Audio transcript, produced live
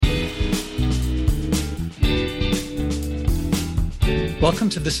Welcome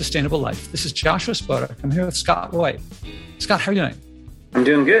to The Sustainable Life. This is Joshua Spodek. I'm here with Scott White. Scott, how are you doing? I'm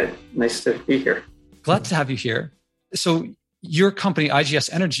doing good. Nice to be here. Glad to have you here. So your company, IGS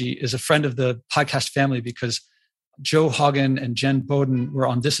Energy, is a friend of the podcast family because Joe Hoggan and Jen Bowden were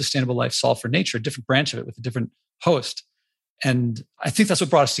on This Sustainable Life Solve for Nature, a different branch of it with a different host. And I think that's what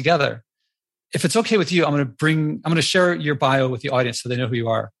brought us together. If it's okay with you, I'm going to share your bio with the audience so they know who you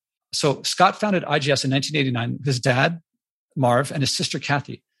are. So Scott founded IGS in 1989 with his dad, Marv, and his sister,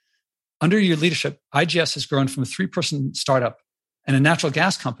 Kathy. Under your leadership, IGS has grown from a 3-person startup and a natural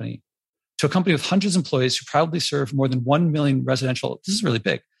gas company to a company with hundreds of employees who proudly serve more than 1 million residential, this is really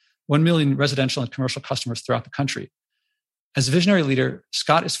big, 1 million residential and commercial customers throughout the country. As a visionary leader,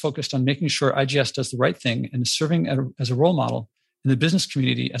 Scott is focused on making sure IGS does the right thing and is serving as a role model in the business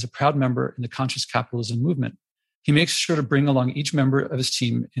community as a proud member in the conscious capitalism movement. He makes sure to bring along each member of his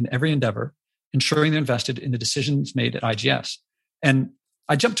team in every endeavor, ensuring they're invested in the decisions made at IGS. And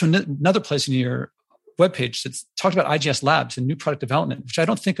I jumped to another place in your webpage that's talked about IGS Labs and new product development, which I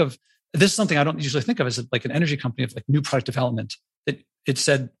don't think of. This is something I don't usually think of as like an energy company of like new product development. It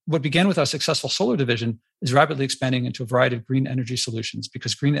said, what began with our successful solar division is rapidly expanding into a variety of green energy solutions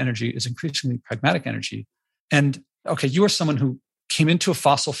because green energy is increasingly pragmatic energy. And okay, you are someone who came into a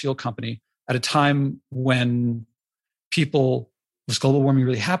fossil fuel company at a time when was global warming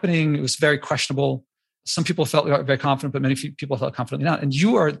really happening? It was very questionable. Some people felt very confident, but many people felt confidently not. And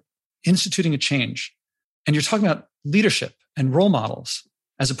you are instituting a change. And you're talking about leadership and role models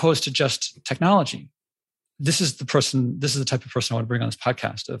as opposed to just technology. This is the type of person I want to bring on this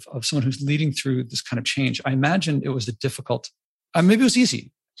podcast of someone who's leading through this kind of change. I imagine it was maybe it was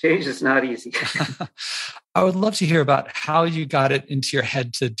easy. Change is not easy. I would love to hear about how you got it into your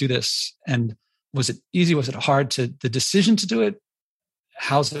head to do this. And was it easy? Was it hard the decision to do it?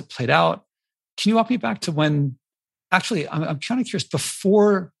 How's it played out? Can you walk me back to when, actually, I'm kind of curious,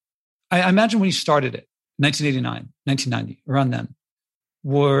 before, I imagine when you started it, 1989, 1990, around then,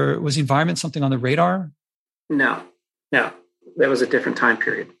 was the environment something on the radar? No. That was a different time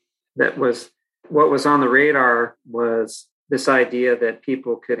period. What was on the radar was this idea that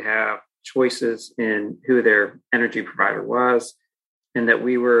people could have choices in who their energy provider was, and that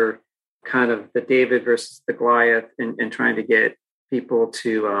we were kind of the David versus the Goliath in trying to get people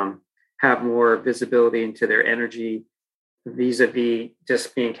to have more visibility into their energy vis-a-vis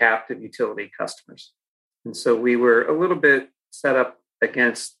just being captive utility customers. And so we were a little bit set up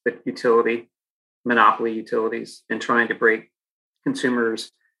against the monopoly utilities, and trying to get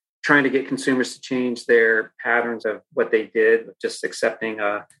consumers to change their patterns of what they did with just accepting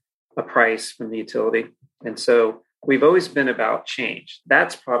a price from the utility. And so we've always been about change.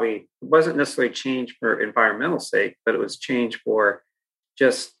 That's it wasn't necessarily change for environmental sake, but it was change for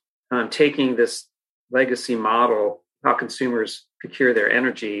just taking this legacy model, how consumers procure their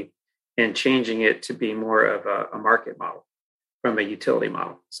energy, and changing it to be more of a market model from a utility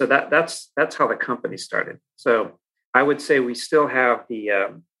model. So that's how the company started. So I would say we still have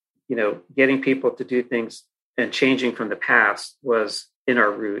the, getting people to do things and changing from the past was in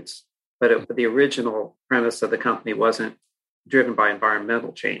our roots, but the original premise of the company wasn't driven by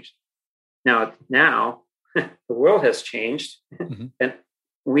environmental change. Now the world has changed, mm-hmm. and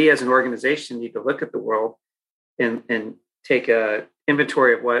we as an organization need to look at the world and take a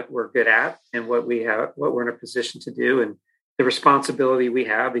inventory of what we're good at and what we're in a position to do, and the responsibility we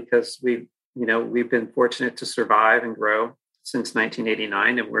have, because we've been fortunate to survive and grow since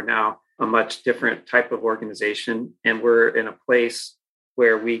 1989, and we're now a much different type of organization, and we're in a place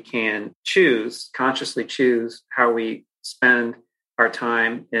where we can consciously choose how we spend our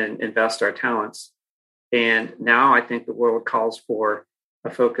time and invest our talents. And now I think the world calls for a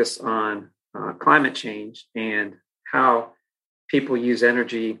focus on climate change and how people use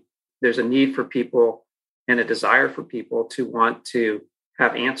energy. There's a need for people and a desire for people to want to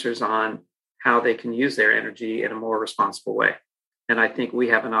have answers on how they can use their energy in a more responsible way. And I think we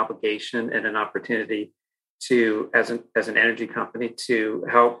have an obligation and an opportunity to, as an energy company, to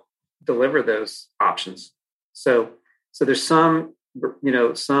help deliver those options. So there's some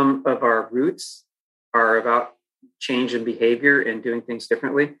of our roots are about change in behavior and doing things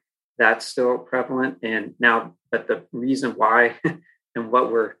differently. That's still prevalent. And now, but the reason why and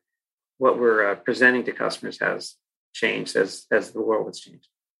what we're presenting to customers has changed as the world has changed.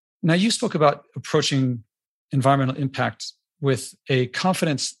 Now, you spoke about approaching environmental impact with a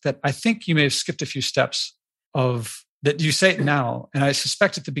confidence that I think you may have skipped a few steps of that. You say it now, and I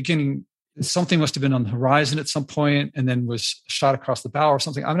suspect at the beginning something must have been on the horizon at some point and then was shot across the bow or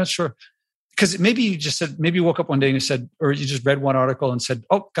something. I'm not sure, because maybe you just said, maybe you woke up one day and you said, or you just read one article and said,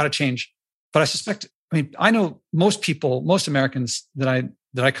 oh, got to change. But I suspect I mean, I know most people, most Americans that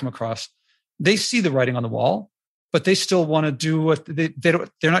I come across, they see the writing on the wall, but they still want to do what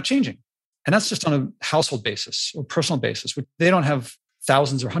they're not changing. And that's just on a household basis or personal basis. They don't have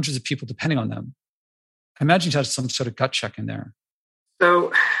thousands or hundreds of people depending on them. I imagine you had some sort of gut check in there.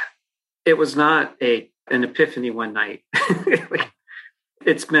 So it was not an epiphany one night.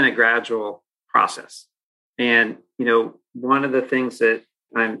 It's been a gradual process. And, one of the things that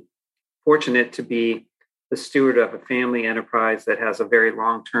I'm fortunate to be the steward of a family enterprise that has a very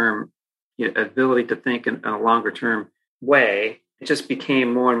long-term ability to think in a longer-term way, it just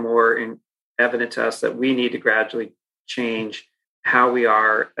became more and more evident to us that we need to gradually change how we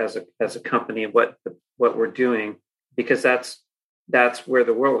are as a company and what we're doing, because that's where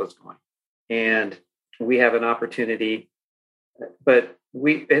the world is going. And we have an opportunity, but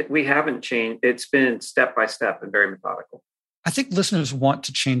we haven't changed. It's been step by step and very methodical. I think listeners want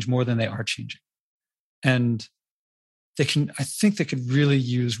to change more than they are changing. And I think they could really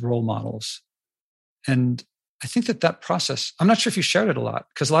use role models. And I think that process, I'm not sure if you shared it a lot,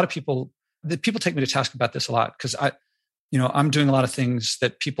 because a lot of people take me to task about this a lot, because I'm doing a lot of things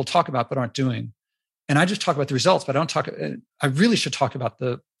that people talk about but aren't doing. And I just talk about the results, but I really should talk about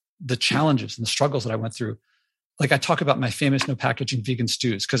the challenges and the struggles that I went through. Like I talk about my famous no packaging vegan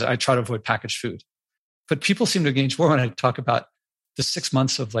stews because I try to avoid packaged food. But people seem to engage more when I talk about the 6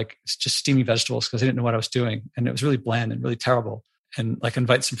 months of like just steamy vegetables because I didn't know what I was doing. And it was really bland and really terrible. And like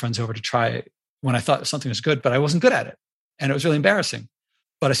invite some friends over to try it when I thought something was good, but I wasn't good at it. And it was really embarrassing.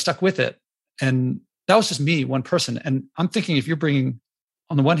 But I stuck with it. And that was just me, one person. And I'm thinking if you're bringing,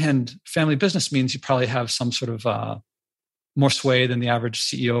 on the one hand, family business means you probably have some sort of more sway than the average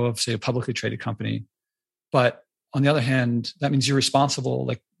CEO of, say, a publicly traded company. But on the other hand, that means you're responsible.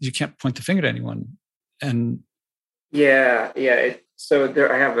 Like you can't point the finger to anyone. And yeah. So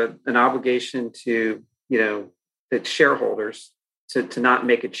I have an obligation to, the shareholders to not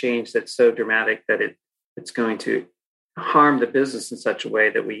make a change that's so dramatic that it's going to harm the business in such a way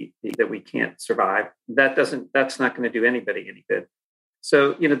that we can't survive. That's not going to do anybody any good.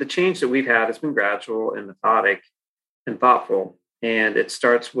 So, the change that we've had has been gradual and methodic and thoughtful. And it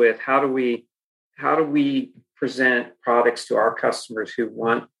starts with how do we present products to our customers who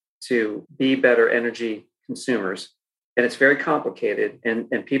want to be better energy consumers. And it's very complicated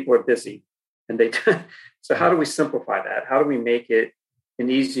and people are busy. And so how do we simplify that? How do we make it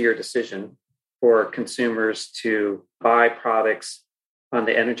an easier decision for consumers to buy products on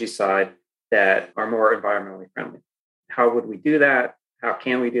the energy side that are more environmentally friendly? How would we do that? How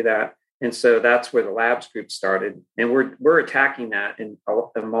can we do that? And so that's where the Labs group started. And we're attacking that in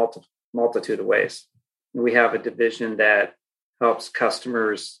a multitude of ways. We have a division that helps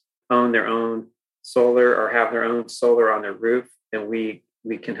customers own their own solar or have their own solar on their roof. And we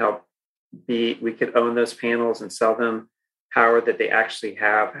can help we could own those panels and sell them power that they actually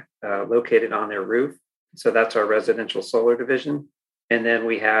have located on their roof. So that's our residential solar division. And then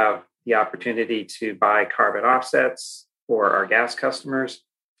we have the opportunity to buy carbon offsets for our gas customers.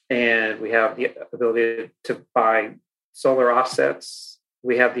 And we have the ability to buy solar offsets.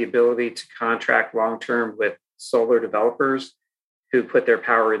 We have the ability to contract long-term with solar developers who put their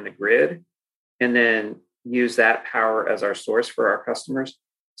power in the grid and then use that power as our source for our customers.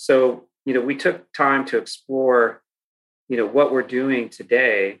 So, we took time to explore, what we're doing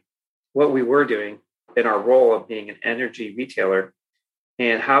today, what we were doing in our role of being an energy retailer,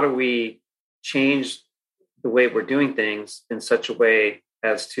 and how do we change the way we're doing things in such a way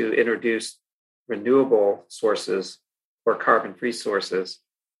as to introduce renewable sources or carbon-free sources,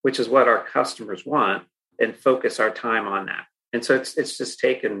 which is what our customers want, and focus our time on that. And so it's just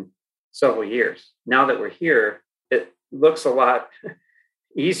taken several years. Now that we're here, it looks a lot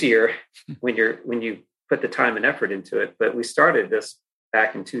easier when you put the time and effort into it. But we started this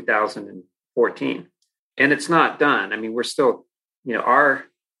back in 2014, and it's not done. I mean, we're still,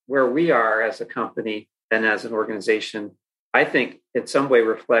 where we are as a company and as an organization, I think in some way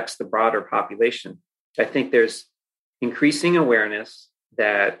reflects the broader population. I think there's increasing awareness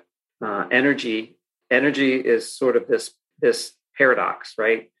that energy is sort of this paradox,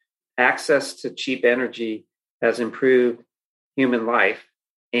 right? Access to cheap energy has improved human life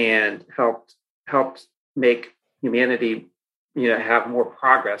and helped make humanity, have more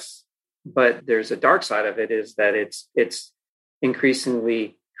progress. But there's a dark side of it, is that it's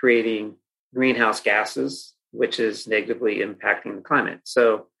increasingly creating greenhouse gases, which is negatively impacting the climate.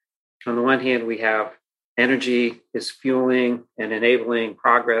 So on the one hand, we have energy is fueling and enabling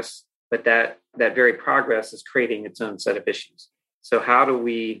progress, but that very progress is creating its own set of issues. So how do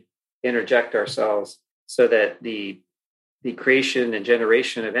we interject ourselves so that the creation and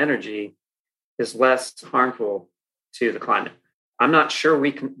generation of energy is less harmful to the climate. I'm not sure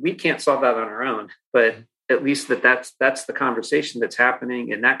we can't solve that on our own, but at least that's the conversation that's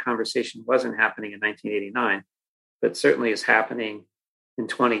happening. And that conversation wasn't happening in 1989, but certainly is happening in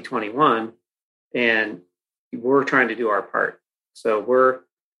 2021. And we're trying to do our part. So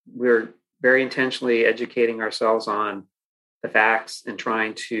we're very intentionally educating ourselves on the facts and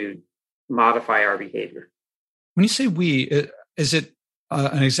trying to modify our behavior. When you say we, is it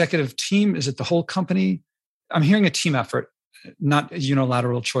an executive team? Is it the whole company? I'm hearing a team effort, not a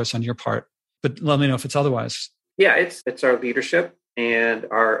unilateral choice on your part, but let me know if it's otherwise. Yeah, it's our leadership and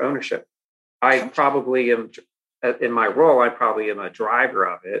our ownership. I probably am, in my role, I probably am a driver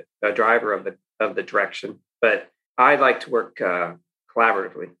of it, a driver of the direction. But I like to work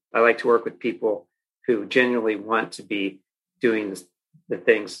collaboratively. I like to work with people who genuinely want to be doing the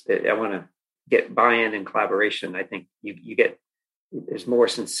things that I want to get buy-in and collaboration. I think you get, there's more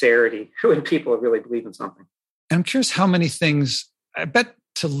sincerity when people really believe in something. And I'm curious how many things, I bet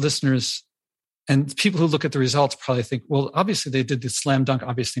to listeners and people who look at the results probably think, well, obviously they did the slam dunk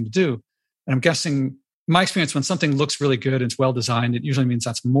obvious thing to do. And I'm guessing, my experience, when something looks really good and it's well designed, it usually means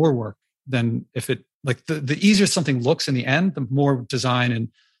that's more work than if it, like the easier something looks in the end, the more design and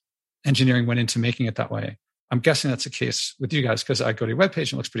engineering went into making it that way. I'm guessing that's the case with you guys, because I go to your webpage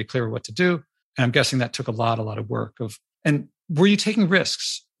and it looks pretty clear what to do. And I'm guessing that took a lot of work and were you taking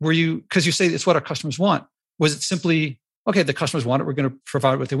risks? Because you say it's what our customers want. Was it simply, okay, the customers want it, we're going to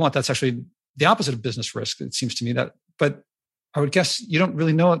provide what they want? That's actually the opposite of business risk, it seems to me. But I would guess you don't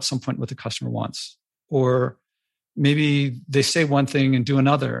really know at some point what the customer wants. Or maybe they say one thing and do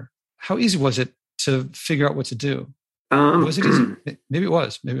another. How easy was it to figure out what to do? Was it easy? Maybe it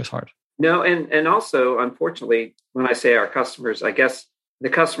was. Maybe it was hard. No, and also, unfortunately, when I say our customers, I guess the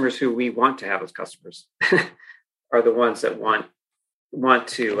customers who we want to have as customers are the ones that want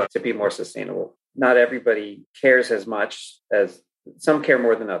to be more sustainable. Not everybody cares as much, as some care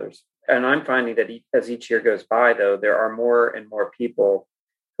more than others. And I'm finding that as each year goes by, though, there are more and more people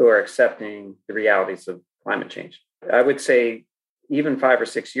who are accepting the realities of climate change. I would say even 5 or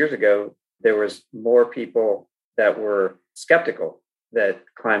 6 years ago, there was more people that were skeptical that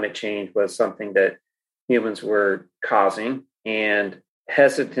climate change was something that humans were causing, and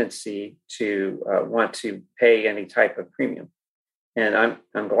hesitancy to want to pay any type of premium. And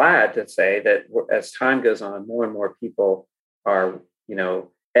I'm glad to say that as time goes on, more and more people are,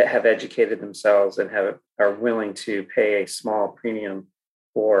 have educated themselves and are willing to pay a small premium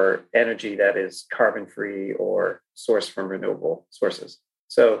for energy that is carbon-free or sourced from renewable sources.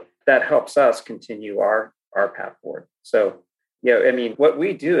 So that helps us continue our path forward. So, what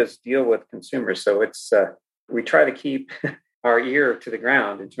we do is deal with consumers. So it's we try to keep our ear to the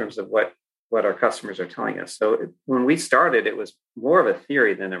ground in terms of what our customers are telling us. So when we started, it was more of a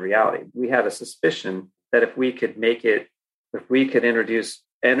theory than a reality. We had a suspicion that if we could introduce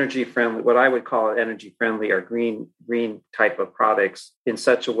energy-friendly, what I would call energy-friendly or green type of products in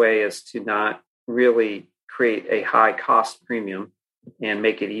such a way as to not really create a high cost premium and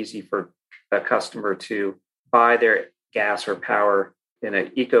make it easy for a customer to buy their gas or power in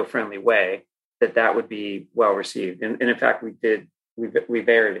an eco-friendly way, that would be well received. And in fact, we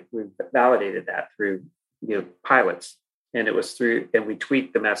validated that through pilots, and we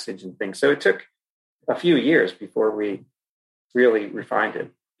tweaked the message and things. So it took a few years before we really refined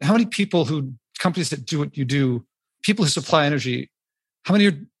it. How many companies that do what you do, people who supply energy, how many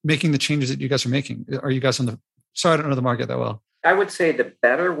are making the changes that you guys are making? Are you guys sorry, I don't know the market that well. I would say the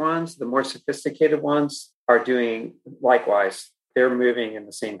better ones, the more sophisticated ones, are doing likewise. They're moving in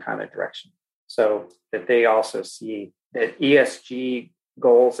the same kind of direction. So that they also see that ESG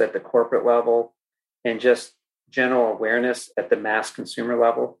goals at the corporate level and just general awareness at the mass consumer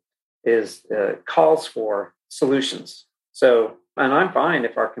level calls for solutions. So, and I'm fine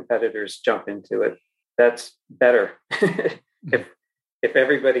if our competitors jump into it. That's better if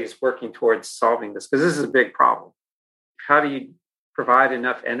everybody's working towards solving this, because this is a big problem. How do you provide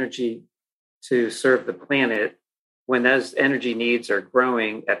enough energy to serve the planet when those energy needs are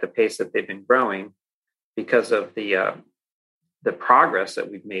growing at the pace that they've been growing because of the progress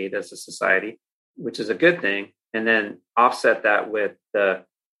that we've made as a society, which is a good thing, and then offset that with the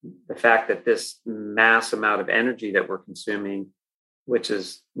fact that this mass amount of energy that we're consuming, which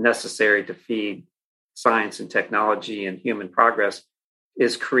is necessary to feed science and technology and human progress,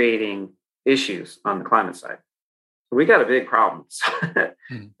 is creating issues on the climate side. So we got a big problem.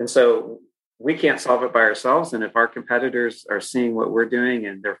 And so we can't solve it by ourselves. And if our competitors are seeing what we're doing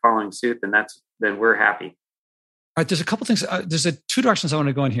and they're following suit, then we're happy. All right, there's a couple things. There's two directions I want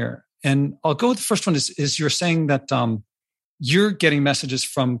to go in here. And I'll go with the first one is you're saying that you're getting messages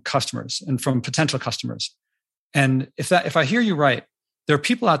from customers and from potential customers. And if I hear you right, there are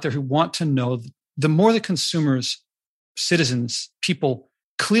people out there who want to know the more the consumers, citizens, people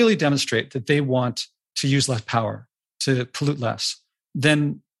clearly demonstrate that they want to use less power, to pollute less,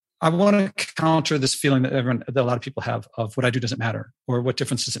 then I want to counter this feeling that a lot of people have of what I do doesn't matter or what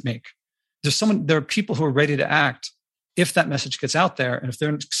difference does it make. There are people who are ready to act if that message gets out there. And if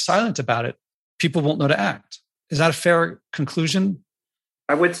they're silent about it, people won't know to act. Is that a fair conclusion?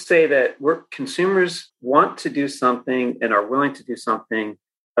 I would say that consumers want to do something and are willing to do something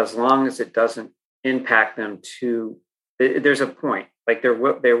as long as it doesn't impact them there's a point. Like they're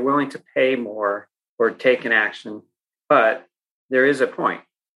willing to pay more or take an action, but there is a point.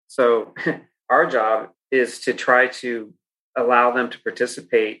 So our job is to try to allow them to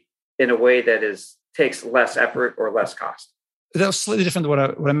participate in a way that takes less effort or less cost. That was slightly different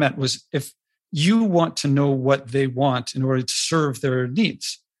than what I meant was if you want to know what they want in order to serve their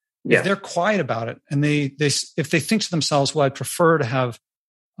needs. Yeah. If they're quiet about it and if they think to themselves, well, I'd prefer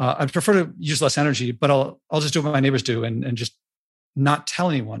to use less energy, but I'll just do what my neighbors do and just not tell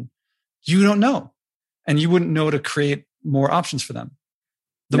anyone. You don't know. And you wouldn't know to create more options for them.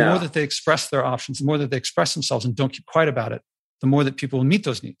 The more that they express their options, the more that they express themselves and don't keep quiet about it, the more that people will meet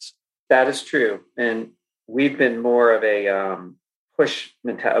those needs. That is true. And we've been more of a push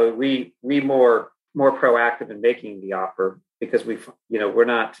mentality. We more proactive in making the offer because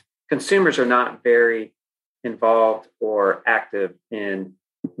consumers are not very involved or active in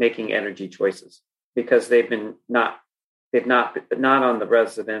making energy choices because they've not on the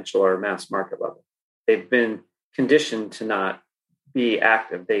residential or mass market level. They've been conditioned to not be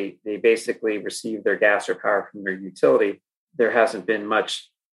active. They basically receive their gas or power from their utility. There hasn't been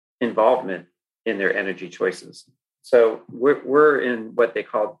much involvement in their energy choices. So we're in what they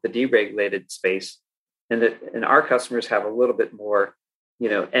call the deregulated space, and our customers have a little bit more,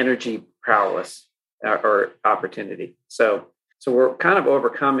 energy prowess or opportunity. So we're kind of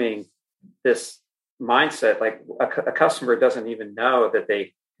overcoming this mindset. Like a customer doesn't even know that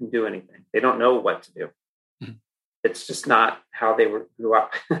they can do anything. They don't know what to do. Mm-hmm. It's just not how they grew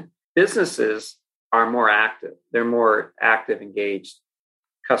up. Businesses are more active. They're more active, engaged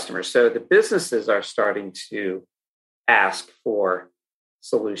customers. So the businesses are starting to ask for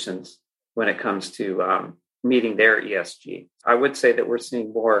solutions when it comes to meeting their ESG. I would say that we're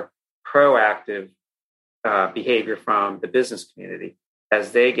seeing more proactive behavior from the business community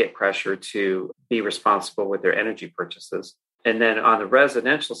as they get pressure to be responsible with their energy purchases. And then on the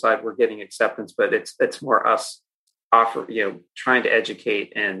residential side, we're getting acceptance, but it's more us trying to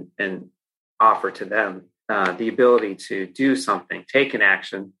educate and offer to them the ability to do something, take an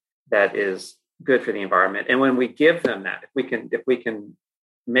action that is good for the environment. And when we give them that, if we can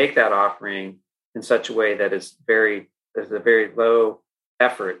make that offering in such a way that there's a very low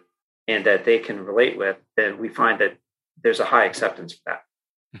effort and that they can relate with, then we find that there's a high acceptance for that.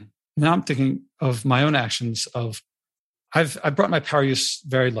 Now I'm thinking of my own actions I brought my power use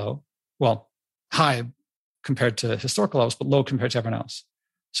very low, well, high compared to historical levels, but low compared to everyone else.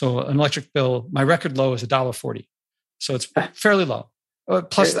 So an electric bill, my record low is $1.40. So it's fairly low.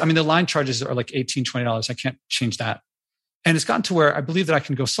 Plus, the line charges are like $18, $20. I can't change that. And it's gotten to where I believe that I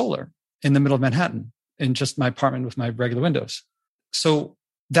can go solar in the middle of Manhattan in just my apartment with my regular windows. So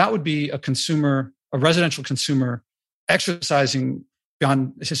that would be a residential consumer exercising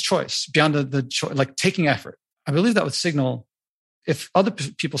beyond his choice, beyond the choice, like taking effort. I believe that would signal, if other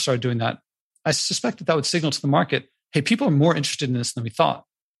people started doing that, I suspect that would signal to the market, hey, people are more interested in this than we thought.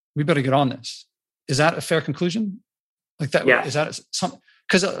 We better get on this. Is that a fair conclusion? Like that? Yeah. Is that some?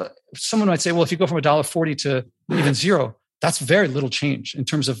 Because someone might say, well, if you go from $1.40 to even zero, that's very little change in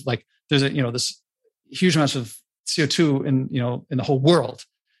terms of like there's this huge amounts of CO2 in the whole world.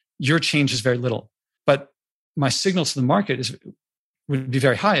 Your change is very little, but my signal to the market would be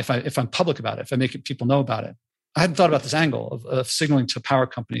very high if I'm public about it, if I make people know about it. I hadn't thought about this angle of signaling to power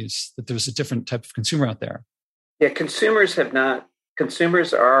companies that there's a different type of consumer out there. Yeah, consumers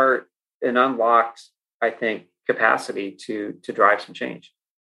are an unlocked, I think, capacity to drive some change.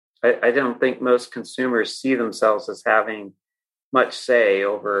 I don't think most consumers see themselves as having much say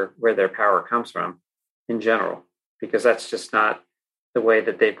over where their power comes from in general, because that's just not the way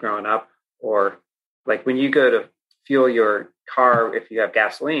that they've grown up. Or like when you go to fuel your car, if you have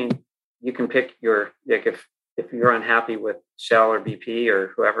gasoline, you can pick if you're unhappy with Shell or BP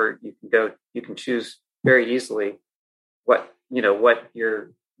or whoever, you can choose very easily what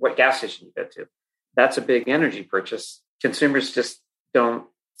gas station you go to. That's a big energy purchase. Consumers just don't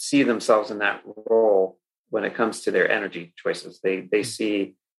see themselves in that role when it comes to their energy choices. They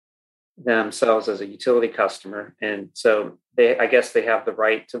see themselves as a utility customer. And so I guess they have the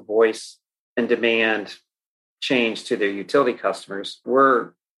right to voice and demand change to their utility customers.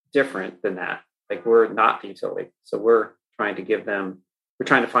 We're different than that. Like, we're not the utility. So we're trying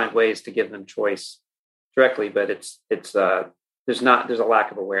to find ways to give them choice directly, but there's a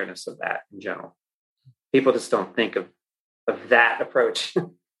lack of awareness of that in general. People just don't think of that approach.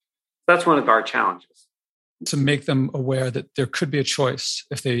 That's one of our challenges. To make them aware that there could be a choice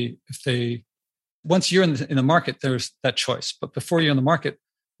if they once you're in the market, there's that choice. But before you're in the market,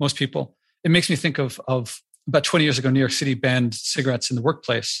 most people, it makes me think of about 20 years ago, New York City banned cigarettes in the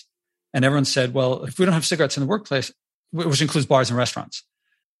workplace. And everyone said, well, if we don't have cigarettes in the workplace, which includes bars and restaurants,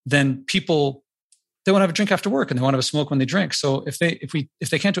 then people, they want to have a drink after work and they want to have a smoke when they drink. So if they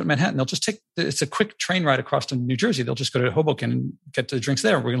can't do it in Manhattan, they'll just it's a quick train ride across to New Jersey. They'll just go to Hoboken and get the drinks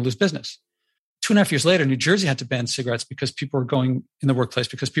there. We're going to lose business. 2.5 years later, New Jersey had to ban cigarettes because people were going in the workplace,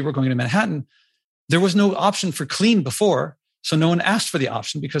 because people were going to Manhattan. There was no option for clean before. So no one asked for the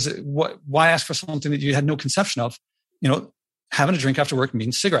option, because why ask for something that you had no conception of? Having a drink after work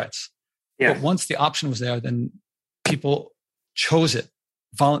means cigarettes. Yeah. But once the option was there, then people chose it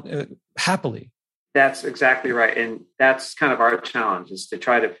happily. That's exactly right. And that's kind of our challenge, is to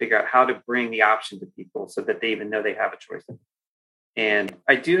try to figure out how to bring the option to people so that they even know they have a choice. And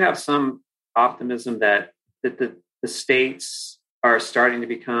I do have some optimism that the states are starting to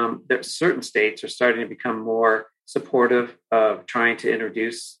become, that certain states are starting to become more supportive of trying to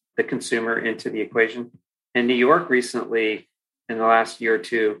introduce the consumer into the equation. And New York recently, in the last year or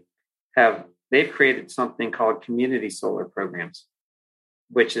two, they've created something called community solar programs,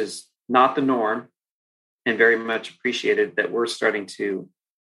 which is not the norm and very much appreciated, that we're starting to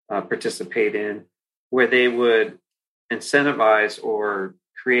participate in, where they would incentivize or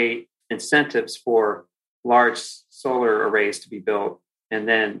create incentives for large solar arrays to be built. And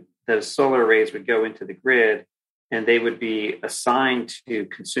then those solar arrays would go into the grid, and they would be assigned to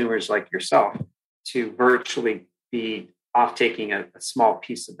consumers like yourself to virtually be off-taking a small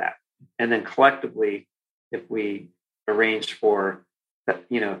piece of that. And then collectively, if we arrange for,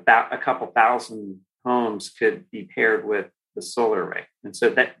 a couple thousand homes could be paired with the solar array. And so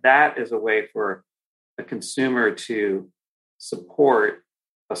that is a way for a consumer to support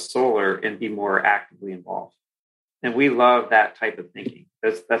a solar and be more actively involved. And we love that type of thinking.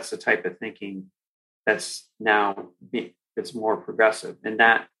 That's the type of thinking that's now, it's more progressive. And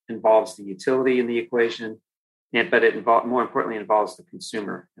that involves the utility in the equation, but more importantly, involves the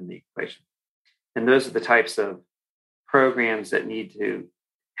consumer in the equation. And those are the types of programs that need to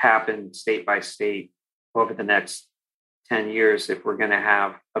happen state by state over the next 10 years if we're going to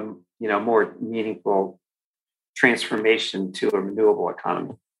have a more meaningful transformation to a renewable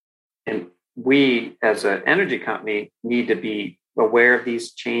economy. And we, as an energy company, need to be aware of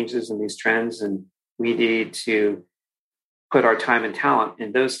these changes and these trends, and we need to put our time and talent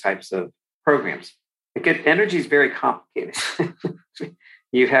in those types of programs. Energy is very complicated.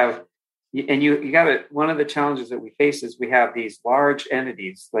 One of the challenges that we face is we have these large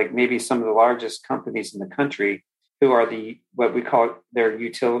entities, like maybe some of the largest companies in the country, who are what we call their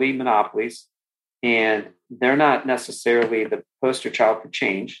utility monopolies. And they're not necessarily the poster child for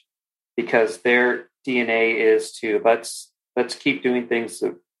change, because their DNA is to let's keep doing things.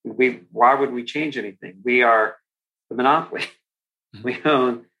 Why would we change anything? We are the monopoly. Mm-hmm. We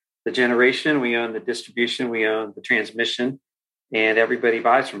own the generation, we own the distribution, we own the transmission, and everybody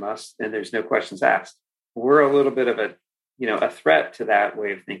buys from us, and there's no questions asked. We're a little bit of a threat to that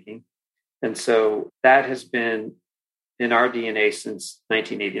way of thinking. And so that has been in our DNA since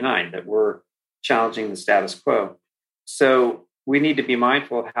 1989, that we're challenging the status quo. So we need to be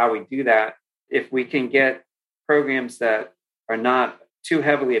mindful of how we do that. If we can get programs that are not too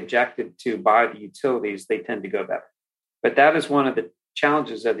heavily objected to by the utilities, they tend to go better. But that is one of the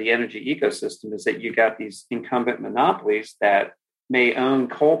challenges of the energy ecosystem, is that you got these incumbent monopolies that may own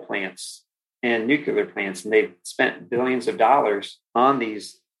coal plants and nuclear plants, and they've spent billions of dollars on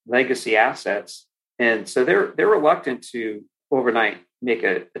these legacy assets. And so they're reluctant to overnight make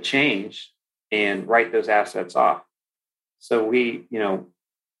a change and write those assets off. So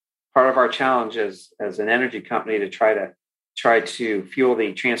part of our challenge as an energy company to try to fuel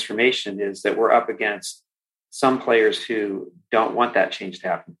the transformation is that we're up against some players who don't want that change to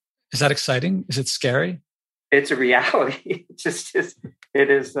happen. Is that exciting? Is it scary? It's a reality. It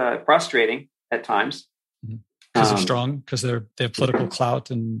is frustrating at times. Because they're strong, because they have political clout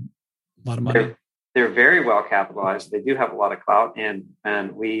and a lot of money. They're very well capitalized. They do have a lot of clout,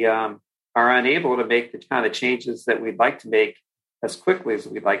 and we are unable to make the kind of changes that we'd like to make as quickly as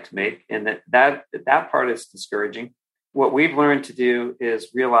we'd like to make. And that part is discouraging. What we've learned to do is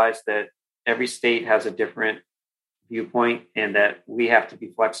realize that every state has a different viewpoint and that we have to be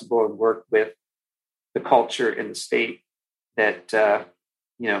flexible and work with the culture in the state that,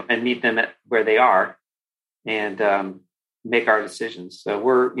 and meet them at where they are and make our decisions. So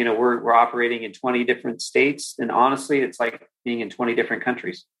we're operating in 20 different states. And honestly, it's like being in 20 different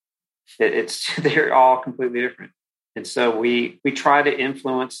countries. They're all completely different. And so we try to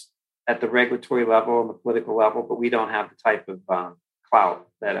influence at the regulatory level and the political level, but we don't have the type of clout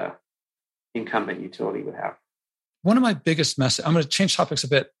that a incumbent utility would have. One of my biggest I'm going to change topics a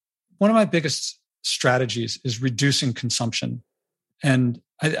bit. One of my biggest strategies is reducing consumption. And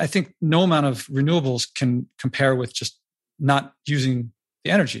I think no amount of renewables can compare with just not using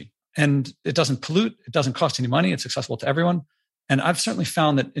the energy. And it doesn't pollute. It doesn't cost any money. It's accessible to everyone. And I've certainly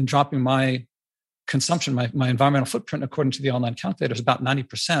found that in dropping my consumption, my environmental footprint, according to the online calculator, is about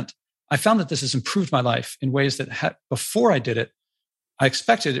 90%. I found that this has improved my life in ways that before I did it, I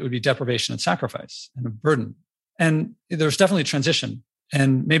expected it would be deprivation and sacrifice and a burden. And there's definitely a transition.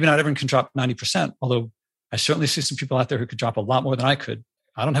 And maybe not everyone can drop 90%, although I certainly see some people out there who could drop a lot more than I could.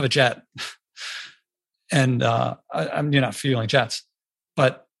 I don't have a jet. And I'm not fueling jets.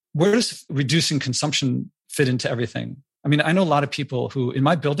 But where does reducing consumption fit into everything? I mean, I know a lot of people who, in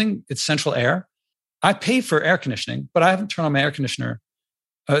my building, it's central air. I pay for air conditioning, but I haven't turned on my air conditioner.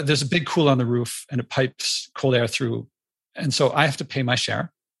 There's a big cooler on the roof and it pipes cold air through. And so I have to pay my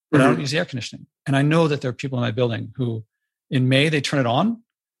share, but I don't use the air conditioning. And I know that there are people in my building who in May, they turn it on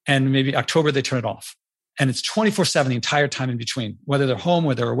and maybe October, they turn it off. And it's 24/7 the entire time in between, whether they're home,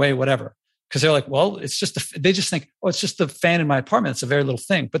 whether they're away, whatever. Because they're like, well, it's just, they just think, oh, it's just the fan in my apartment. It's a very little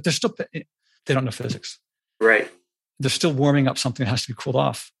thing, but they're still, they don't know physics. Right. They're still warming up something that has to be cooled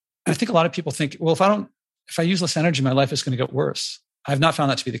off. And I think a lot of people think, well, if I use less energy, my life is going to get worse. I've not found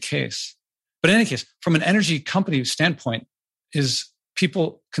that to be the case. But in any case, from an energy company standpoint, is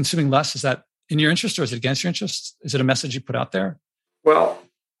people consuming less? Is that in your interest or is it against your interest? Is it a message you put out there? Well,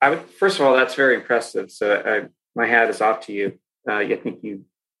 first of all, that's very impressive. So my hat is off to you. I think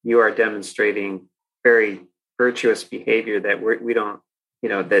you are demonstrating very virtuous behavior that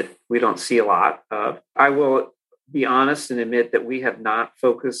we don't see a lot of. I will be honest and admit that we have not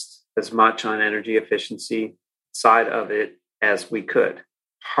focused as much on energy efficiency side of it as we could.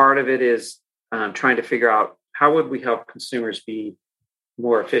 Part of it is trying to figure out how would we help consumers be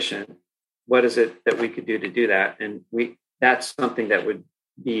more efficient? What is it that we could do to do that? And that's something that would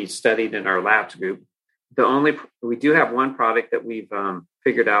be studied in our labs group. We do have one product that we've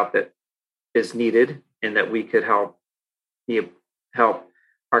figured out that is needed and that we could help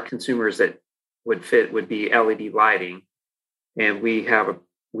our consumers that would be LED lighting. And we have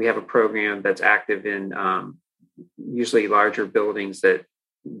a program that's active in usually larger buildings that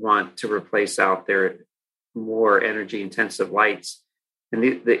want to replace out their more energy intensive lights. And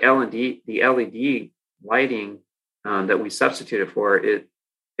the LED lighting that we substituted for it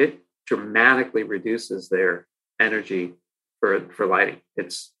dramatically reduces their energy for lighting.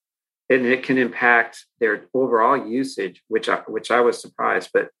 It can impact their overall usage, which I was surprised.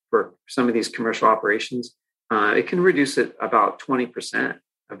 But for some of these commercial operations, it can reduce it about 20%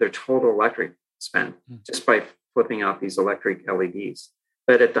 of their total electric spend just by flipping out these electric LEDs.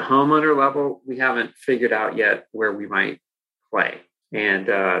 But at the homeowner level, we haven't figured out yet where we might play. And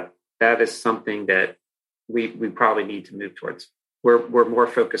that is something that we probably need to move towards. We're more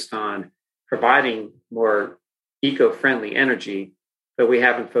focused on providing more eco-friendly energy, but we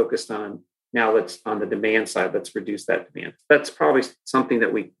haven't focused on on the demand side, let's reduce that demand. That's probably something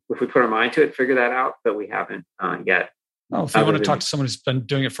that if we put our mind to it, figure that out, but we haven't yet. Oh, if you want to talk to someone who's been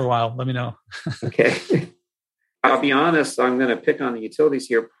doing it for a while, let me know. Okay. I'll be honest, I'm going to pick on the utilities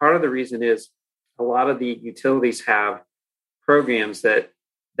here. Part of the reason is a lot of the utilities have programs that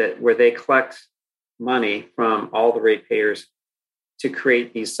where they collect money from all the ratepayers to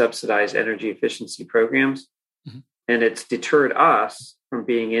create these subsidized energy efficiency programs. Mm-hmm. And it's deterred us from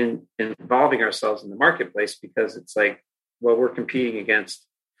involving ourselves in the marketplace because it's like, well, we're competing against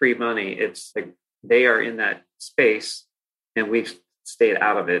free money. It's like they are in that space and we've stayed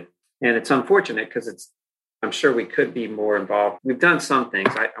out of it. And it's unfortunate because I'm sure we could be more involved. We've done some things.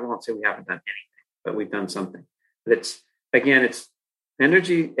 I won't say we haven't done anything, but we've done something. But it's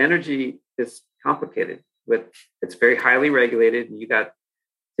energy is complicated. It's very highly regulated and you got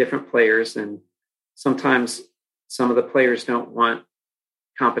different players. And sometimes some of the players don't want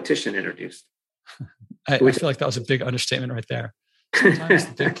competition introduced. I feel like that was a big understatement right there. Sometimes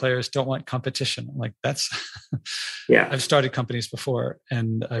the big players don't want competition. I'm like, that's, yeah. I've started companies before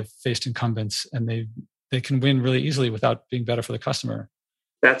and I've faced incumbents and they can win really easily without being better for the customer.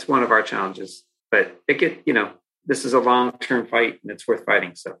 That's one of our challenges, but this is a long-term fight and it's worth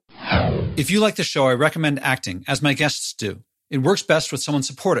fighting. So if you like the show, I recommend acting, as my guests do. It works best with someone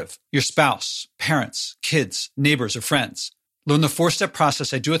supportive, your spouse, parents, kids, neighbors, or friends. Learn the 4-step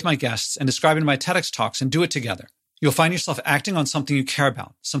process I do with my guests and describe it in my TEDx talks and do it together. You'll find yourself acting on something you care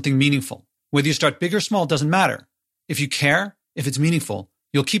about, something meaningful. Whether you start big or small doesn't matter. If you care, if it's meaningful,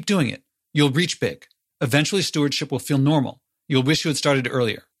 you'll keep doing it. You'll reach big. Eventually, stewardship will feel normal. You'll wish you had started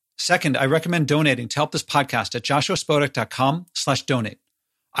earlier. Second, I recommend donating to help this podcast at joshuaspodek.com/donate.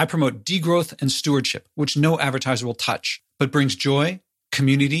 I promote degrowth and stewardship, which no advertiser will touch, but brings joy,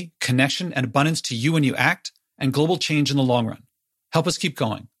 community, connection, and abundance to you when you act, and global change in the long run. Help us keep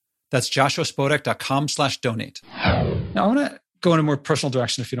going. That's joshuaspodek.com/donate. Now, I want to go in a more personal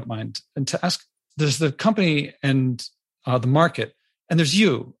direction, if you don't mind, and to ask, there's the company and the market, and there's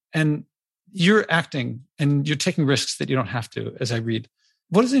you, and you're acting, and you're taking risks that you don't have to, as I read.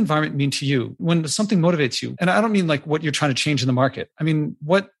 What does the environment mean to you when something motivates you? And I don't mean like what you're trying to change in the market. I mean,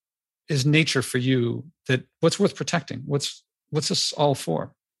 what is nature for you what's worth protecting? What's this all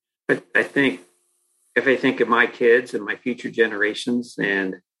for? But I think if I think of my kids and my future generations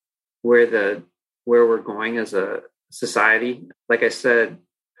and where we're going as a society, like I said,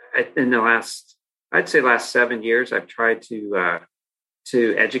 in the last 7 years, I've tried to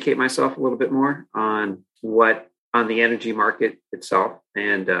educate myself a little bit more on the energy market itself,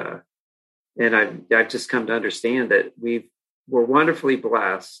 and I've just come to understand that we're wonderfully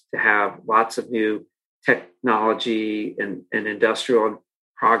blessed to have lots of new technology and industrial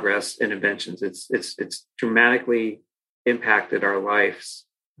progress and inventions. It's dramatically impacted our lives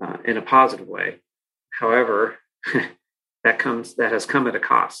in a positive way. However, that has come at a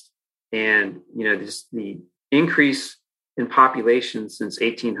cost, and just the increase in population since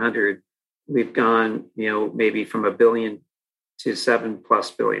 1800. We've gone, maybe from 1 billion to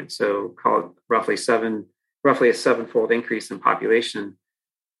 7+ billion. So call it roughly a 7-fold increase in population.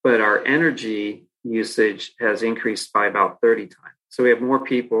 But our energy usage has increased by about 30 times. So we have more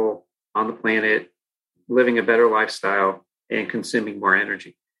people on the planet living a better lifestyle and consuming more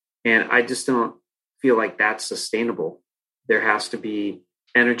energy. And I just don't feel like that's sustainable. There has to be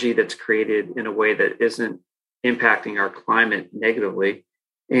energy that's created in a way that isn't impacting our climate negatively.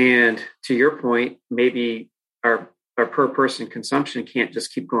 And to your point, maybe our per person consumption can't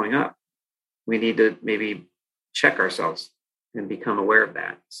just keep going up. We need to maybe check ourselves and become aware of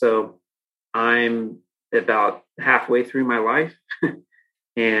that. So I'm about halfway through my life,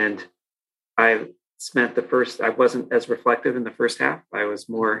 and I wasn't as reflective in the first half. I was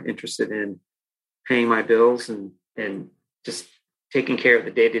more interested in paying my bills and just taking care of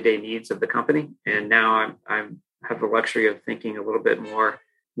the day-to-day needs of the company. And now I have the luxury of thinking a little bit more,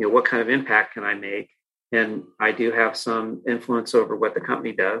 what kind of impact can I make? And I do have some influence over what the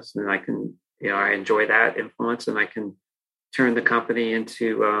company does. And I can, I enjoy that influence, and I can turn the company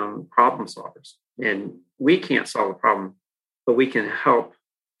into problem solvers. And we can't solve a problem, but we can help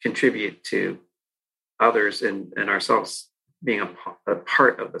contribute to others and ourselves being a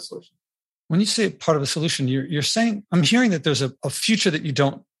part of the solution. When you say part of the solution, you're saying, I'm hearing that there's a future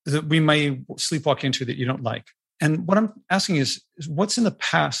that we may sleepwalk into that you don't like. And what I'm asking is what's in the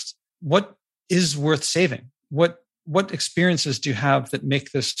past? What is worth saving? What experiences do you have that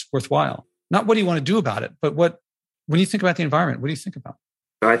make this worthwhile? Not what do you want to do about it, but when you think about the environment, what do you think about?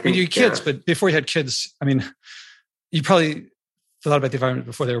 I think you're kids, but before you had kids, you probably thought about the environment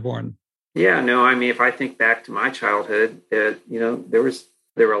before they were born. Yeah, no, if I think back to my childhood, there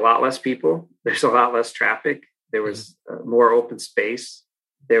were a lot less people. There's a lot less traffic. There was more open space.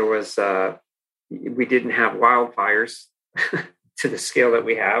 There was, we didn't have wildfires to the scale that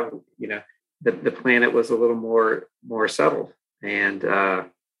we have. The planet was a little more settled. And,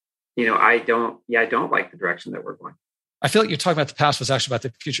 I don't like the direction that we're going. I feel like you're talking about the past was actually about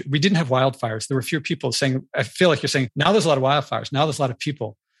the future. We didn't have wildfires. There were fewer people saying, I feel like you're saying, now there's a lot of wildfires. Now there's a lot of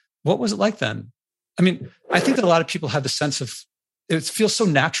people. What was it like then? I think that a lot of people have the sense of, it feels so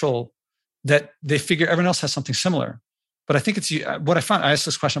natural that they figure everyone else has something similar. But I think it's what I found. I asked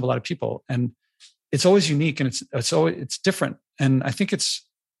this question of a lot of people, and it's always unique and it's different. And I think it's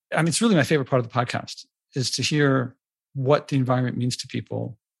really my favorite part of the podcast is to hear what the environment means to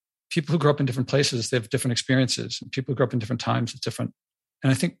people. People who grow up in different places, they have different experiences. And people who grow up in different times, it's different.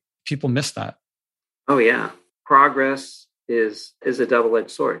 And I think people miss that. Oh yeah, progress is a double-edged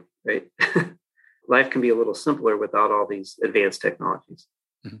sword, right? Life can be a little simpler without all these advanced technologies.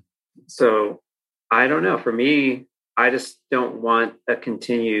 Mm-hmm. So I don't know. For me, I just don't want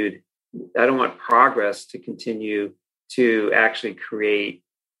progress to continue to actually create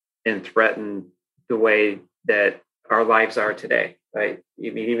and threaten the way that our lives are today, right?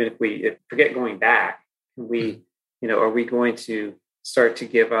 Even if we forget going back, can we are we going to start to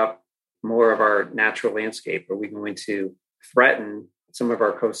give up more of our natural landscape? Are we going to threaten some of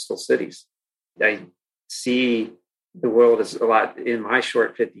our coastal cities? I see the world is a lot in my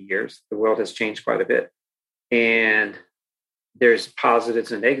short 50 years. The world has changed quite a bit. And there's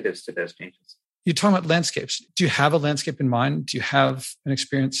positives and negatives to those changes. You're talking about landscapes. Do you have a landscape in mind? Do you have an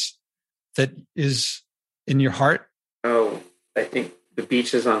experience that is in your heart? Oh, I think the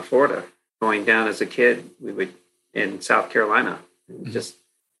beaches on Florida. Going down as a kid, we would in South Carolina, just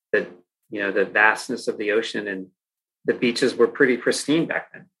the vastness of the ocean, and the beaches were pretty pristine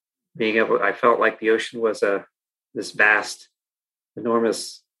back then. I felt like the ocean was this vast,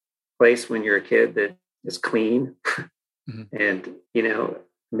 enormous place when you're a kid that is clean. And,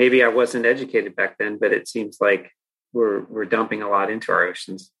 maybe I wasn't educated back then, but it seems like we're dumping a lot into our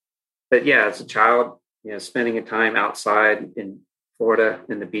oceans. But yeah, as a child, spending a time outside in Florida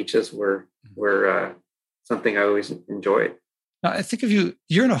in the beaches were something I always enjoyed. Now, I think of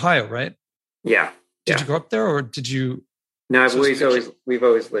you're in Ohio, right? Yeah. Did you grow up there, or did you? No, we've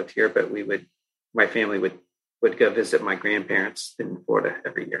always lived here, but my family would go visit my grandparents in Florida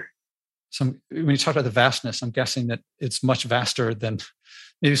every year. So when you talk about the vastness, I'm guessing that it's much vaster than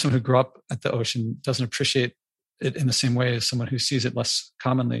maybe someone who grew up at the ocean doesn't appreciate it in the same way as someone who sees it less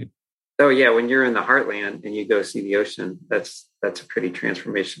commonly. Oh yeah, when you're in the heartland and you go see the ocean, that's a pretty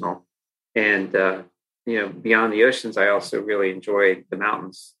transformational. And beyond the oceans, I also really enjoy the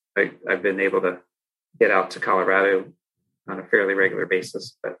mountains. I've been able to get out to Colorado on a fairly regular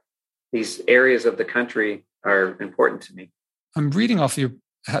basis, but these areas of the country are important to me. I'm reading off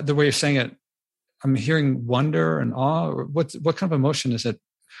the way you're saying it. I'm hearing wonder and awe. Or what kind of emotion is it?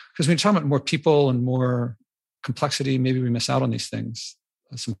 Because when you're talking about more people and more complexity, maybe we miss out on these things.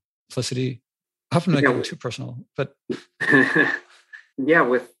 Simplicity. I hope I'm not getting too personal, but yeah,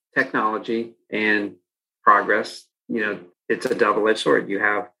 with technology and progress, it's a double-edged sword. You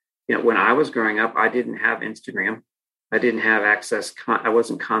have, when I was growing up, I didn't have Instagram. I didn't have access. I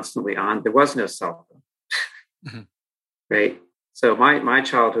wasn't constantly on. There was no cell phone, right? So my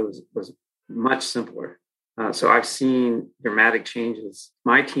childhood was much simpler. So I've seen dramatic changes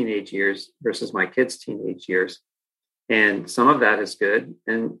my teenage years versus my kids' teenage years. And some of that is good.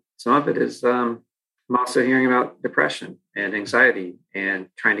 And some of it is, I'm also hearing about depression and anxiety and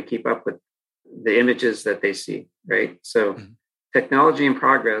trying to keep up with the images that they see, right? So technology and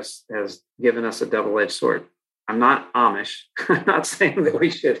progress has given us a double-edged sword. I'm not Amish. I'm not saying that we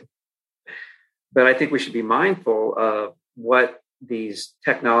should, but I think we should be mindful of what these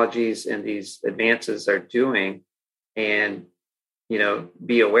technologies and these advances are doing and,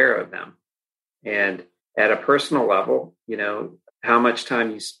 be aware of them. And at a personal level, how much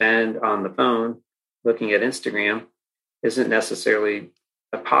time you spend on the phone looking at Instagram isn't necessarily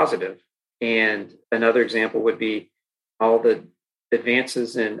a positive. And another example would be all the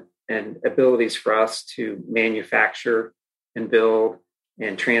advances and abilities for us to manufacture and build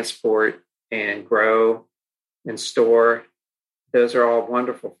and transport and grow and store. Those are all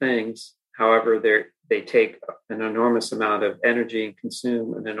wonderful things. However, they take an enormous amount of energy and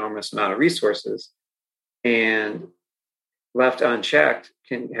consume an enormous amount of resources, and left unchecked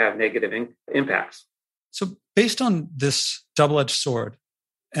can have negative impacts. So based on this double-edged sword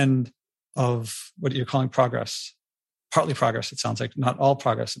and of what you're calling progress, partly progress, it sounds like, not all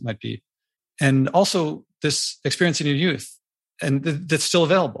progress it might be, and also this experience in your youth and that's still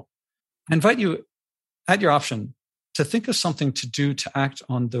available, I invite you at your option to think of something to do to act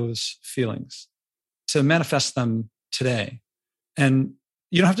on those feelings, to manifest them today. And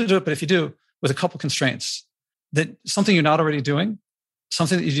you don't have to do it, but if you do, with a couple constraints, that something you're not already doing,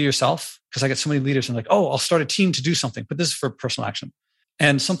 something that you do yourself, because I get so many leaders and like, oh, I'll start a team to do something, but this is for personal action,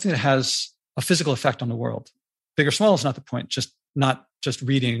 and something that has a physical effect on the world. Big or small is not the point, not just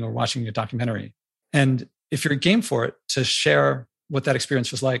reading or watching a documentary. And if you're game for it, to share what that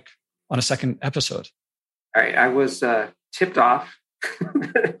experience was like on a second episode. All right. I was tipped off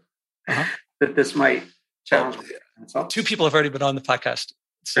that this might challenge me. Two people have already been on the podcast.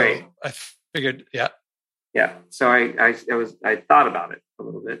 So right. I figured, yeah. Yeah. So I thought about it a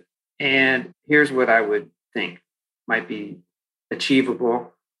little bit. And here's what I would think might be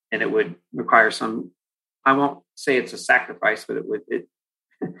achievable, and it would require some, I won't say it's a sacrifice, but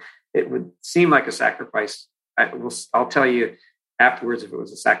it would seem like a sacrifice. I'll tell you afterwards if it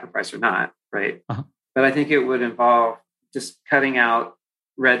was a sacrifice or not, right? But I think it would involve just cutting out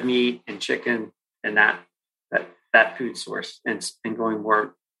red meat and chicken and that food source and going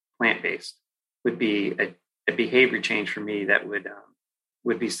more plant-based would be a behavior change for me that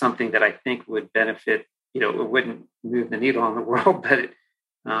would be something that I think would benefit. It wouldn't move the needle on the world, but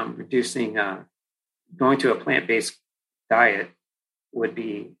reducing going to a plant-based diet would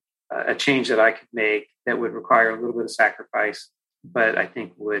be a change that I could make that would require a little bit of sacrifice, but I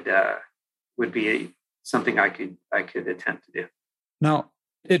think would be something I could attempt to do. Now,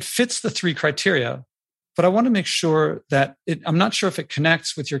 it fits the 3 criteria, but I want to make sure that I'm not sure if it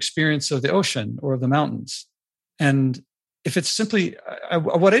connects with your experience of the ocean or of the mountains. And if it's simply,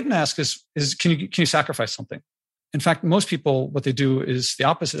 what I didn't ask is can you sacrifice something? In fact, most people, what they do is the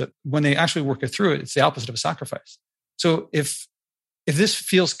opposite. When they actually work it through it's the opposite of a sacrifice. So if this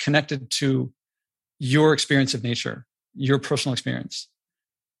feels connected to your experience of nature, your personal experience,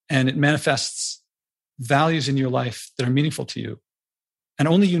 and it manifests values in your life that are meaningful to you, and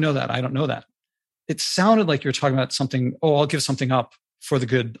only you know that, I don't know that. It sounded like you're talking about something, I'll give something up for the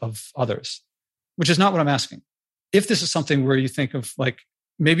good of others, which is not what I'm asking. If this is something where you think of like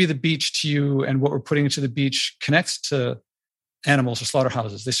maybe the beach to you and what we're putting into the beach connects to animals or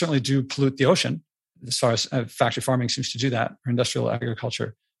slaughterhouses, they certainly do pollute the ocean as far as factory farming seems to do that, or industrial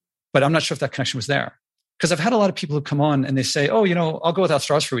agriculture. But I'm not sure if that connection was there. Because I've had a lot of people who come on and they say, I'll go without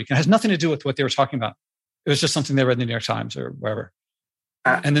straws for a week. And it has nothing to do with what they were talking about. It was just something they read in the New York Times or wherever.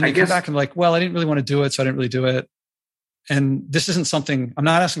 And then they come back and like, well, I didn't really want to do it, so I didn't really do it. And this isn't something, I'm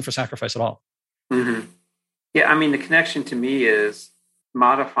not asking for sacrifice at all. Mm-hmm. Yeah, I mean, the connection to me is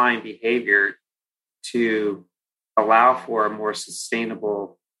modifying behavior to allow for a more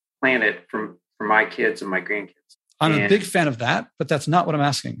sustainable planet for my kids and my grandkids. I'm a big fan of that, but that's not what I'm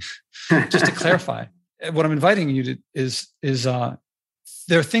asking. Just to clarify, what I'm inviting you to is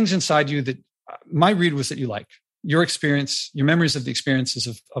there are things inside you that my read was that you like. Your experience, your memories of the experiences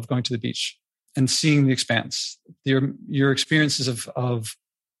of going to the beach and seeing the expanse, your experiences of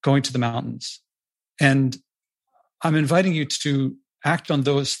going to the mountains. And I'm inviting you to act on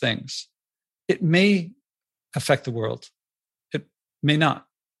those things. It may affect the world. It may not,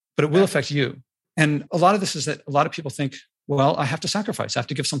 but it will affect you. And a lot of this is that a lot of people think, well, I have to sacrifice. I have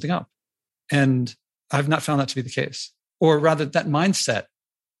to give something up. And I've not found that to be the case. Or rather, that mindset,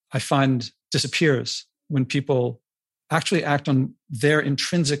 I find, disappears when people actually act on their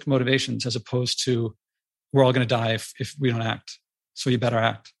intrinsic motivations as opposed to, we're all going to die if we don't act. So you better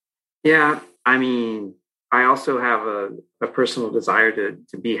act. Yeah. I mean, I also have a personal desire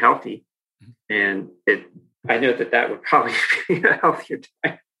to be healthy. And I know that would probably be a healthier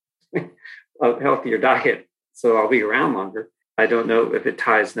diet. So I'll be around longer. I don't know if it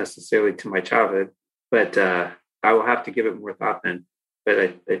ties necessarily to my childhood, but I will have to give it more thought then. But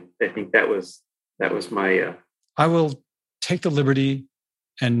I think that was my... I will take the liberty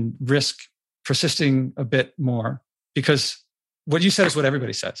and risk persisting a bit more, because what you said is what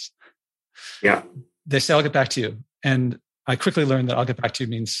everybody says. Yeah. They say, I'll get back to you. And I quickly learned that I'll get back to you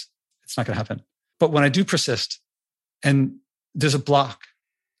means it's not going to happen. But when I do persist, and there's a block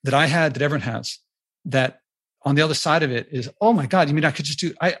that I had, that everyone has, that on the other side of it is, oh my God, you mean I could just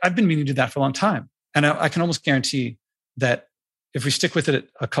do, I've been meaning to do that for a long time. And I can almost guarantee that if we stick with it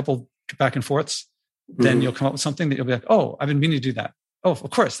a couple back and forths, then you'll come up with something that you'll be like, oh, I've been meaning to do that. Oh, of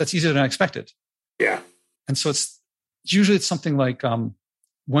course, that's easier than I expected. Yeah. And so it's something like,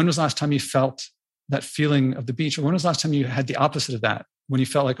 when was the last time you felt that feeling of the beach? Or when was the last time you had the opposite of that? When you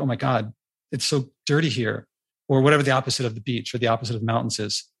felt like, oh my God, it's so dirty here, or whatever the opposite of the beach or the opposite of the mountains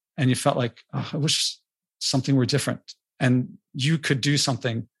is. And you felt like, oh, I wish something were different and you could do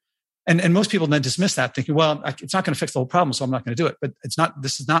something. And most people then dismiss that thinking, well, it's not going to fix the whole problem, so I'm not going to do it. But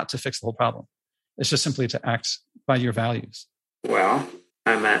this is not to fix the whole problem. It's just simply to act by your values. Well,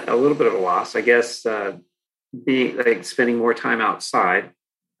 I'm at a little bit of a loss. I guess spending more time outside,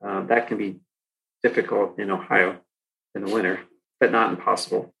 that can be difficult in Ohio in the winter, but not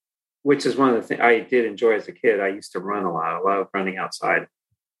impossible, which is one of the things I did enjoy as a kid. I used to run a lot of running outside.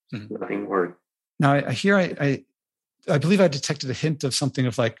 Nothing more. Now, I believe I detected a hint of something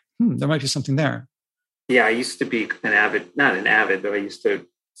of like, there might be something there. Yeah, I used to be not an avid, but I used to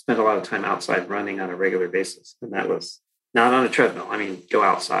spend a lot of time outside running on a regular basis. And that was not on a treadmill. I mean, go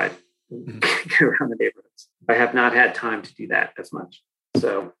outside, go around the neighborhoods. I have not had time to do that as much.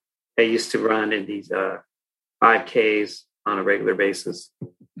 So I used to run in these 5Ks on a regular basis.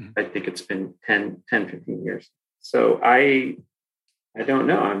 I think it's been 10, 15 years. So I don't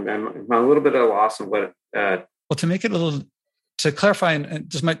know. I'm a little bit at a loss on what... Well, to make it to clarify, and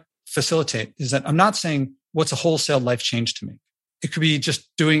this might facilitate, is that I'm not saying what's a wholesale life change to me. It could be just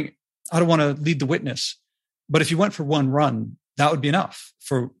I don't want to lead the witness, but if you went for one run, that would be enough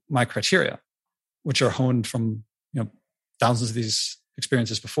for my criteria, which are honed from thousands of these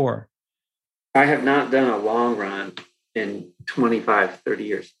experiences before. I have not done a long run in 25, 30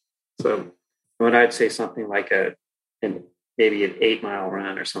 years. So when I'd say something like maybe an 8-mile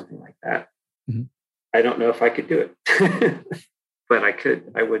run or something like that. I don't know if I could do it, but I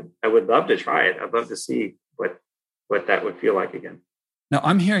could. I would love to try it. I'd love to see what that would feel like again. Now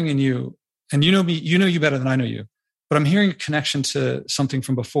I'm hearing in you, and you know me, you know you better than I know you, but I'm hearing a connection to something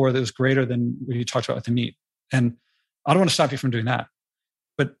from before that was greater than what you talked about with the meat. And I don't want to stop you from doing that.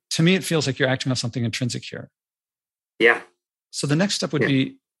 But to me, it feels like you're acting on something intrinsic here. Yeah. So the next step would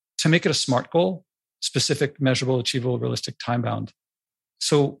be to make it a SMART goal, specific, measurable, achievable, realistic, time bound.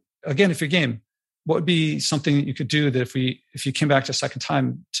 So again, if you're game, what would be something that you could do that if you came back to a second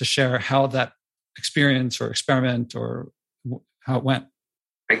time to share how that experience or experiment or how it went?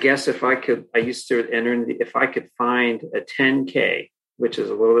 I guess if I could, I used to enter if I could find a 10K, which is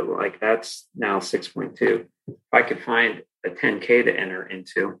a little bit like that's now 6.2. If I could find a 10K to enter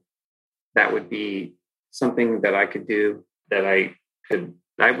into, that would be something that I could do that I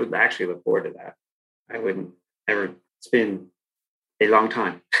would actually look forward to that. I wouldn't ever, it's been a long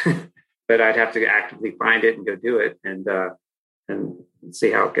time, but I'd have to actively find it and go do it and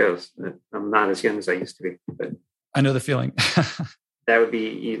see how it goes. I'm not as young as I used to be, but I know the feeling. That would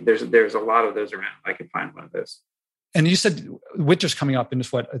be, there's a lot of those around. I could find one of those. And you said winter's coming up, and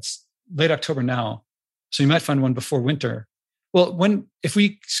it's late October now. So you might find one before winter. Well, if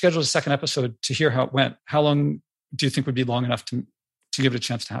we scheduled a second episode to hear how it went, how long do you think would be long enough to give it a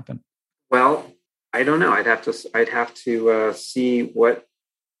chance to happen? Well, I don't know. I'd have to see what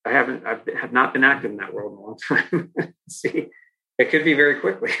I have not been active in that world in a long time. See, it could be very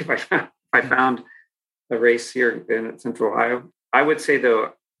quickly if I found a race here in Central Ohio. I would say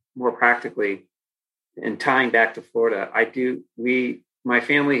though, more practically, and tying back to Florida, my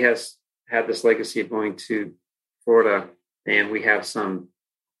family has had this legacy of going to Florida, and we have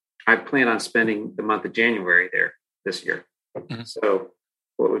I plan on spending the month of January there this year. Mm-hmm. So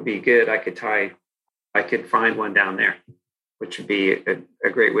what would be good, I could find one down there, which would be a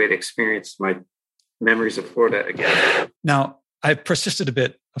great way to experience my memories of Florida again. Now, I persisted a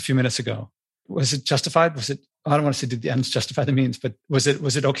bit a few minutes ago. Was it justified? I don't want to say did the ends justify the means, but was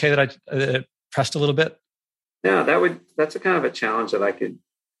it okay that I pressed a little bit? No, that's a kind of a challenge that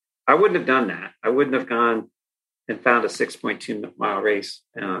I wouldn't have done that. I wouldn't have gone and found a 6.2 mile race.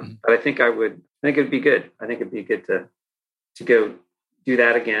 But I think it'd be good. I think it'd be good to go do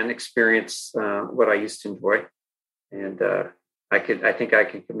that again, experience what I used to enjoy. And I think I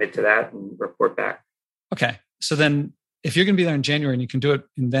could commit to that and report back. Okay. So then if you're going to be there in January and you can do it,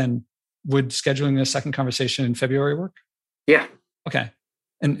 and then would scheduling a second conversation in February work? Yeah. Okay.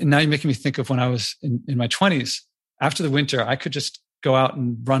 And now you're making me think of when I was in my 20s. After the winter, I could just go out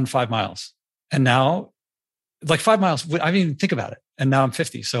and run 5 miles. And now, like 5 miles, I didn't even think about it. And now I'm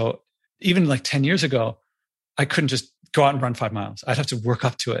 50. So even like 10 years ago, I couldn't just go out and run 5 miles. I'd have to work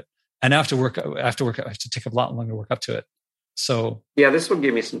up to it. And after work, I have to take a lot longer to work up to it. So yeah, this will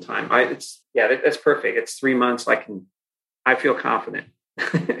give me some time. That's perfect. It's 3 months. I feel confident.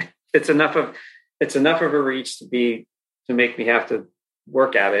 It's enough of a reach to make me have to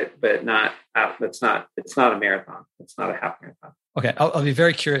work at it, but it's not a marathon. It's not a half marathon. Okay. I'll be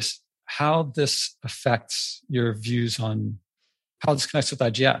very curious how this affects your views on how this connects with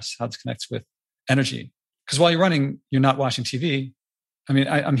IGS, how this connects with energy. Because while you're running, you're not watching TV. I mean,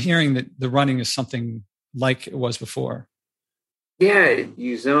 I'm hearing that the running is something like it was before. Yeah.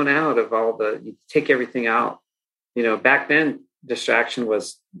 You zone out of you take everything out. Back then, distraction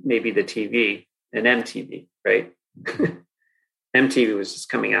was maybe the TV and MTV, right? MTV was just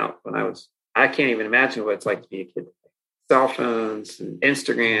coming out when I can't even imagine what it's like to be a kid. Cell phones and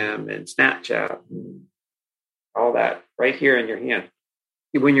Instagram and Snapchat and all that right here in your hand.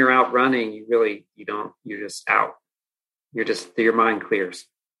 When you're out running, you're just out. Your mind clears.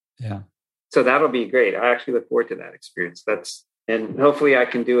 Yeah. So that'll be great. I actually look forward to that experience. And hopefully I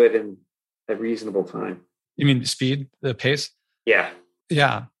can do it in a reasonable time. You mean speed, the pace? Yeah.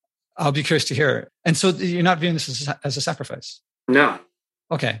 Yeah. I'll be curious to hear. And so you're not viewing this as a sacrifice? No.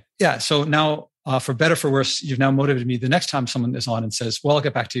 Okay. Yeah. So now, for better, for worse, you've now motivated me. The next time someone is on and says, well, I'll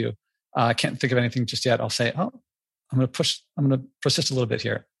get back to you. I can't think of anything just yet. I'll say, I'm going to persist a little bit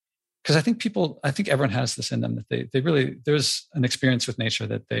here. Because I think everyone has this in them that they really, there's an experience with nature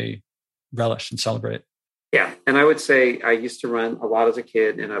that they relish and celebrate. Yeah. And I would say I used to run a lot as a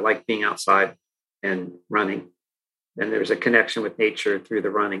kid, and I like being outside and running. And there's a connection with nature through the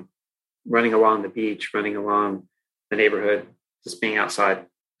running along the beach, running along the neighborhood, just being outside.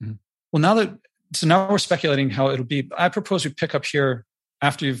 Mm-hmm. Well, now we're speculating how it'll be. I propose we pick up here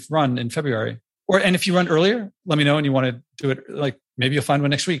after you've run in February. And if you run earlier, let me know and you want to do it, like maybe you'll find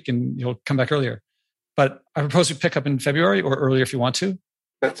one next week and you'll come back earlier. But I propose we pick up in February or earlier if you want to.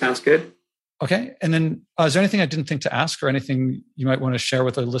 That sounds good. Okay. And then is there anything I didn't think to ask or anything you might want to share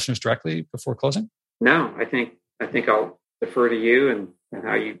with the listeners directly before closing? No, I think I'll defer to you and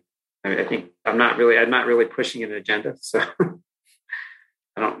how you. I think I'm not really pushing an agenda, so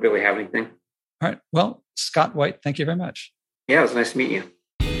I don't really have anything. All right. Well, Scott White, thank you very much. Yeah, it was nice to meet you.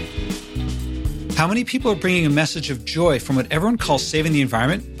 How many people are bringing a message of joy from what everyone calls saving the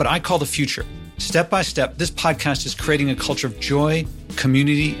environment, but I call the future? Step by step, this podcast is creating a culture of joy,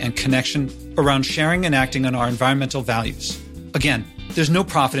 community, and connection around sharing and acting on our environmental values. Again, there's no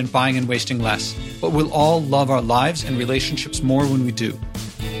profit in buying and wasting less, but we'll all love our lives and relationships more when we do.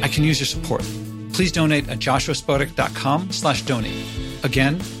 I can use your support. Please donate at joshuaspodek.com/donate.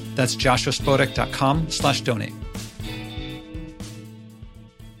 Again, that's joshuaspodek.com/donate.